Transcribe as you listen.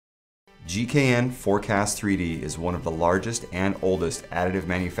GKN ProCAST 3D is one of the largest and oldest additive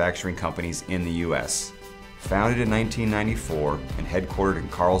manufacturing companies in the U.S. Founded in 1994 and headquartered in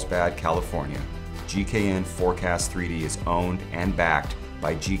Carlsbad, California, GKN ProCAST 3D is owned and backed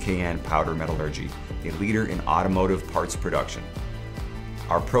by GKN Powder Metallurgy, a leader in automotive parts production.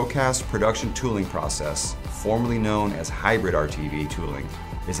 Our ProCAST Production Tooling process, formerly known as hybrid RTV tooling,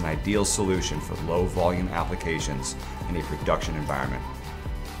 is an ideal solution for low-volume applications in a production environment.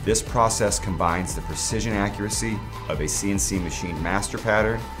 This process combines the precision accuracy of a CNC machined master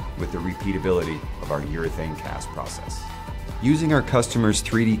pattern with the repeatability of our urethane cast process. Using our customer's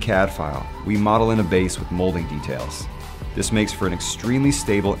 3D CAD file, we model in a base with molding details. This makes for an extremely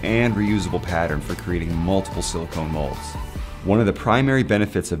stable and reusable pattern for creating multiple silicone molds. One of the primary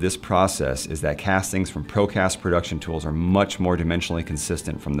benefits of this process is that castings from ProCAST production tools are much more dimensionally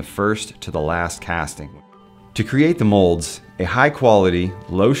consistent from the first to the last casting. To create the molds, a high-quality,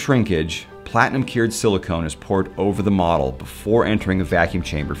 low-shrinkage, platinum-cured silicone is poured over the model before entering a vacuum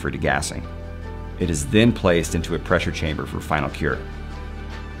chamber for degassing. It is then placed into a pressure chamber for final cure.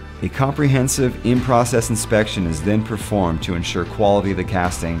 A comprehensive in-process inspection is then performed to ensure quality of the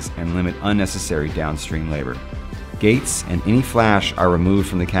castings and limit unnecessary downstream labor. Gates and any flash are removed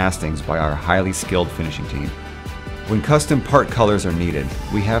from the castings by our highly skilled finishing team. When custom part colors are needed,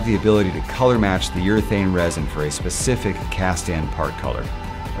 we have the ability to color match the urethane resin for a specific cast-in part color.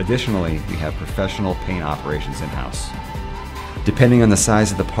 Additionally, we have professional paint operations in-house. Depending on the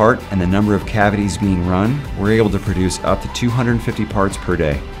size of the part and the number of cavities being run, we're able to produce up to 250 parts per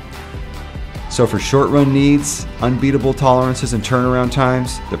day. So for short-run needs, unbeatable tolerances and turnaround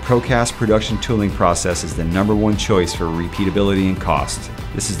times, the ProCAST production tooling process is the #1 choice for repeatability and cost.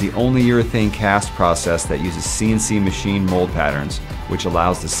 This is the only urethane cast process that uses CNC machine mold patterns, which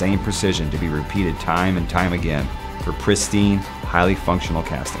allows the same precision to be repeated time and time again for pristine, highly functional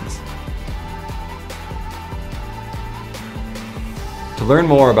castings. To learn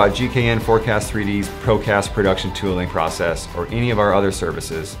more about GKN ProCAST 3D's ProCAST production tooling process or any of our other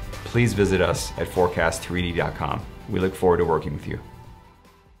services, please visit us at forecast3d.com. We look forward to working with you.